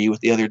NYU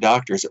with the other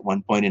doctors at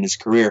one point in his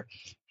career.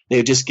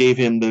 They just gave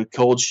him the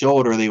cold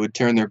shoulder. They would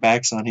turn their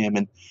backs on him,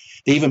 and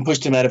they even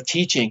pushed him out of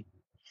teaching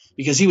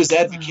because he was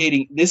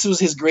advocating. This was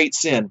his great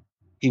sin.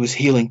 He was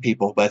healing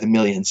people by the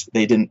millions.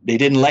 They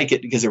didn't like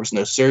it because there was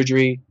no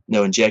surgery,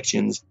 no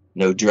injections,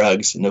 no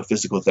drugs, no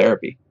physical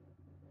therapy.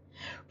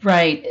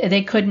 Right.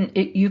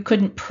 You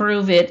couldn't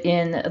prove it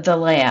in the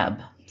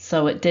lab,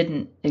 so it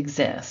didn't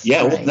exist.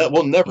 Yeah, right?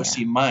 we'll never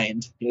see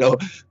mind.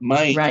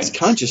 Mind Right. is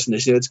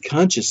consciousness. It's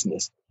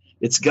consciousness.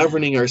 It's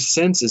governing our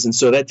senses, and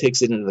so that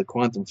takes it into the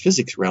quantum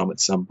physics realm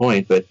at some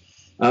point. But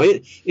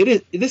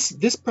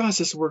this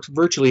process works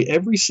virtually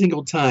every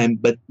single time,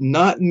 but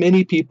not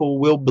many people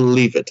will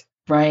believe it.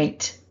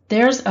 Right.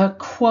 There's a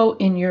quote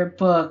in your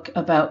book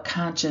about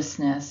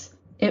consciousness.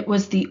 It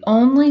was the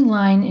only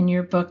line in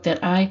your book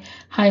that I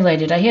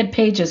highlighted. I had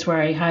pages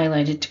where I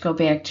highlighted to go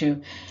back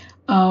to.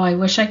 Oh, I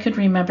wish I could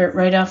remember it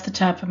right off the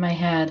top of my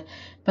head.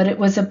 But it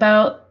was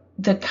about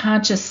the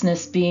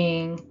consciousness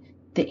being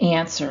the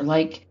answer.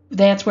 Like,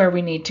 that's where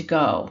we need to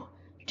go.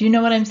 Do you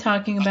know what I'm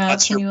talking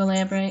about? Can you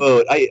elaborate?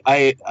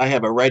 I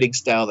have a writing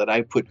style that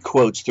I put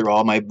quotes through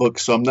all my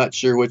books, so I'm not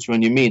sure which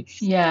one you mean.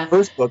 Yeah.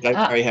 First book, I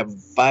probably have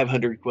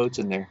 500 quotes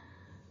in there.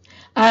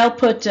 I'll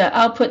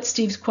put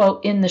Steve's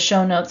quote in the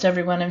show notes,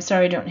 everyone. I'm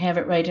sorry I don't have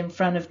it right in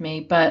front of me,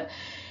 but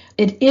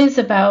it is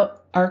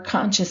about our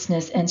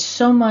consciousness, and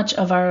so much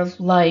of our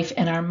life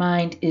and our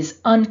mind is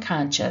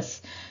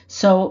unconscious.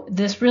 So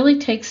this really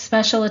takes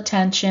special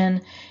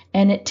attention,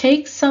 and it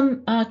takes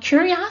some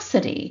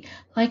curiosity.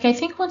 Like, I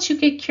think once you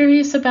get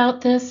curious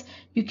about this,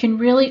 you can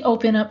really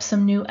open up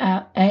some new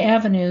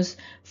avenues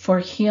for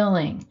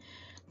healing.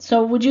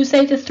 So would you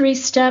say the 3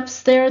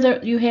 steps there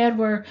that you had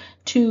were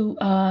to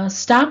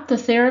stop the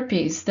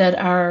therapies that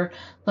are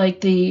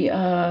like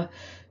the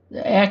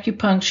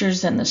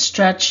acupunctures and the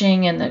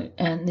stretching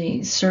and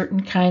the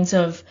certain kinds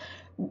of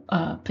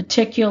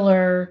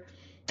particular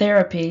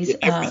therapies?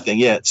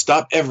 Everything,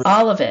 stop everything.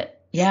 All of it,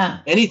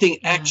 yeah. Anything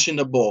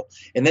actionable,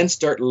 and then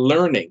start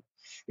learning.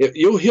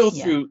 You'll heal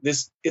through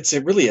this. It's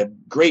really a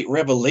great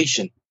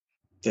revelation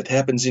that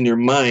happens in your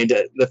mind.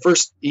 The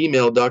first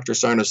email Dr.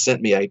 Sarno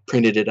sent me, I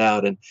printed it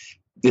out, and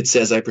it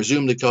says, I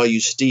presume to call you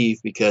Steve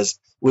because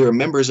we are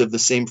members of the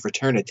same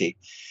fraternity.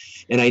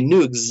 And I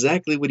knew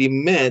exactly what he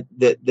meant,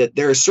 that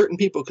there are certain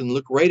people who can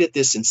look right at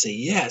this and say,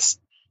 yes,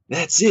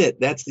 that's it.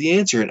 That's the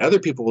answer. And other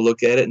people will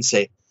look at it and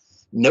say,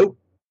 nope,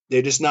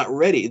 they're just not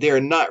ready.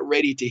 They're not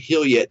ready to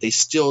heal yet. They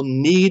still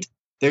need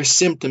their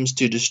symptoms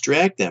to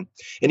distract them.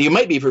 And you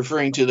might be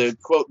referring to the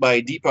quote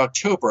by Deepak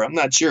Chopra, I'm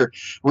not sure,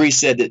 where he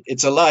said that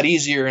it's a lot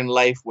easier in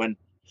life when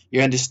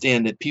you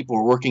understand that people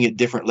are working at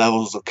different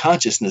levels of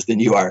consciousness than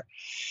you are.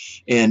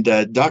 And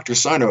Dr.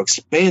 Sarno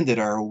expanded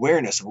our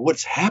awareness of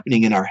what's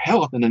happening in our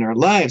health and in our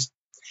lives.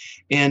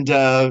 And,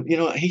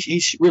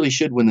 he really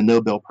should win the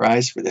Nobel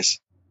Prize for this.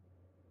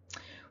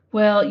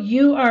 Well,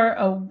 you are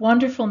a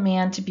wonderful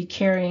man to be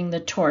carrying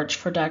the torch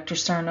for Dr.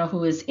 Sarno,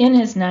 who is in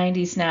his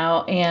 90s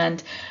now.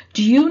 And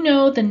do you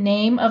know the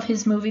name of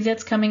his movie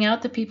that's coming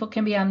out that people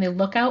can be on the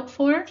lookout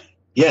for?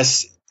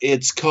 Yes,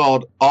 it's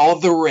called All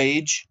the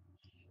Rage,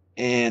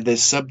 and the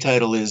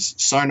subtitle is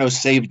Sarno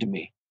Saved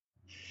Me.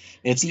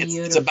 It's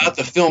about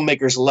the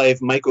filmmaker's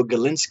life. Michael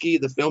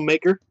Galinsky, the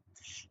filmmaker,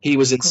 he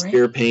was in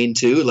severe pain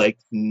too, like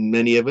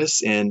many of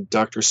us, and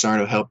Dr.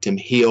 Sarno helped him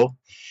heal.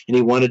 And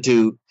he wanted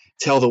to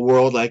tell the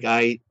world, like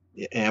I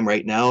am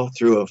right now,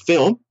 through a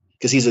film,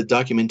 because he's a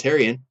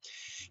documentarian.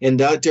 And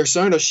Dr.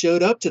 Sarno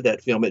showed up to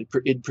that film. It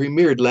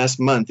premiered last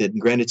month in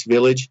Greenwich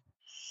Village.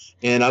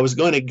 And I was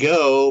going to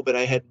go, but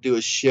I had to do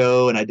a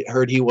show, and I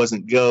heard he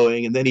wasn't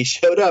going. And then he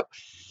showed up.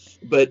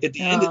 But at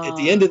the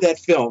end of that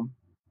film,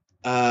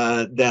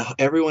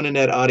 everyone in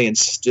that audience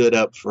stood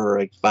up for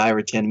like 5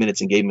 or 10 minutes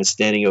and gave him a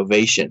standing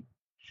ovation.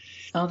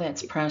 Oh,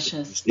 that's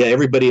precious. Yeah,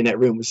 everybody in that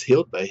room was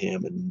healed by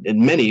him. And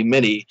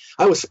many,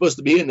 I was supposed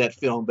to be in that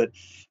film, but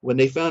when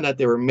they found out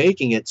they were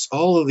making it,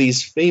 all of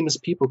these famous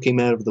people came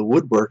out of the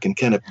woodwork and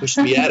kind of pushed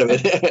me out of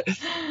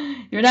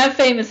it. You're not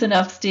famous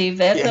enough, Steve.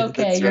 That's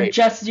okay. That's right.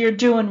 You're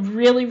doing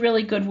really,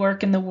 really good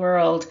work in the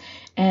world,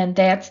 and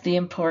that's the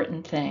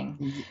important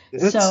thing.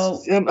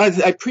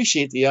 I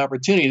appreciate the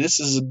opportunity. This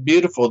is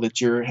beautiful that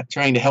you're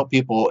trying to help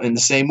people in the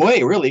same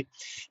way, really.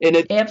 And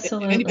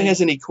absolutely. If anybody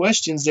has any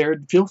questions there,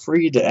 feel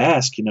free to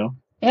ask,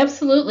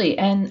 Absolutely.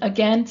 And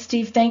again,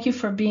 Steve, thank you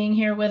for being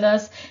here with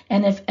us.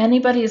 And if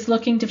anybody is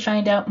looking to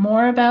find out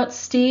more about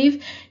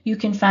Steve, you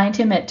can find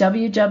him at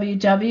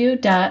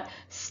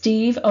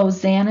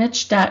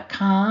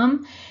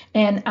www.steveozanich.com.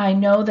 And I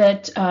know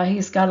that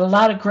he's got a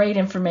lot of great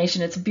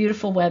information. It's a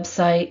beautiful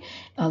website,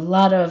 a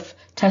lot of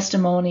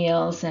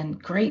testimonials and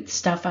great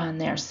stuff on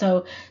there.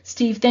 So,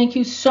 Steve, thank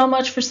you so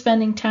much for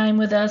spending time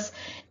with us.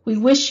 We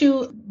wish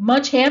you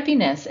much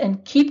happiness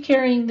and keep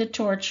carrying the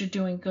torch. You're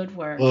doing good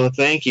work. Well,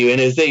 thank you.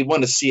 And if they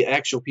want to see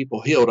actual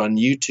people healed on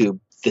YouTube,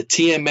 the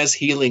TMS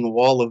Healing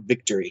Wall of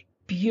Victory.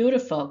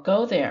 Beautiful.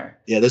 Go there.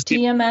 Yeah, those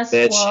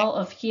TMS Wall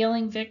of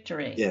Healing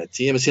Victory. Yeah,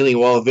 TMS Healing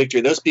Wall of Victory.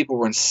 Those people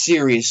were in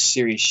serious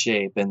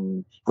shape,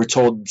 and we're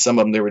told some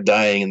of them they were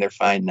dying, and they're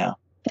fine now.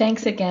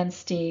 Thanks again,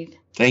 Steve.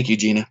 Thank you,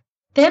 Gina.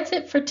 That's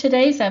it for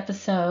today's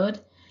episode.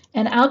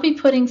 And I'll be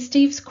putting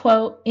Steve's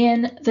quote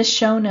in the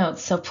show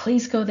notes, so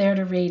please go there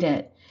to read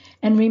it.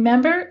 And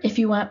remember, if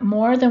you want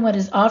more than what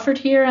is offered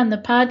here on the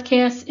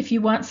podcast, if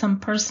you want some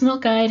personal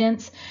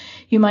guidance,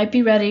 you might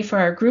be ready for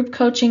our group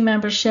coaching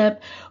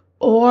membership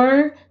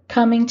or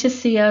coming to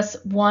see us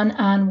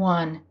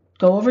one-on-one.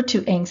 Go over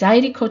to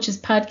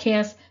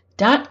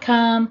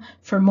anxietycoachespodcast.com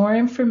for more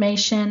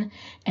information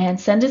and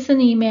send us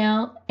an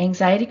email,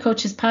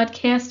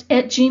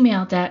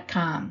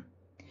 anxietycoachespodcast@gmail.com.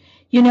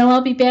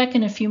 I'll be back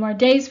in a few more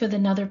days with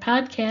another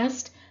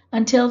podcast.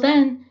 Until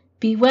then,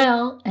 be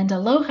well and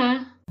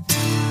aloha.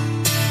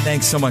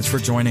 Thanks so much for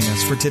joining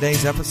us for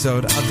today's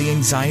episode of the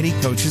Anxiety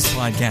Coaches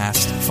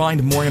Podcast.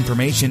 Find more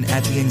information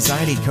at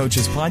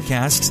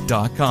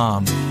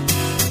theanxietycoachespodcast.com.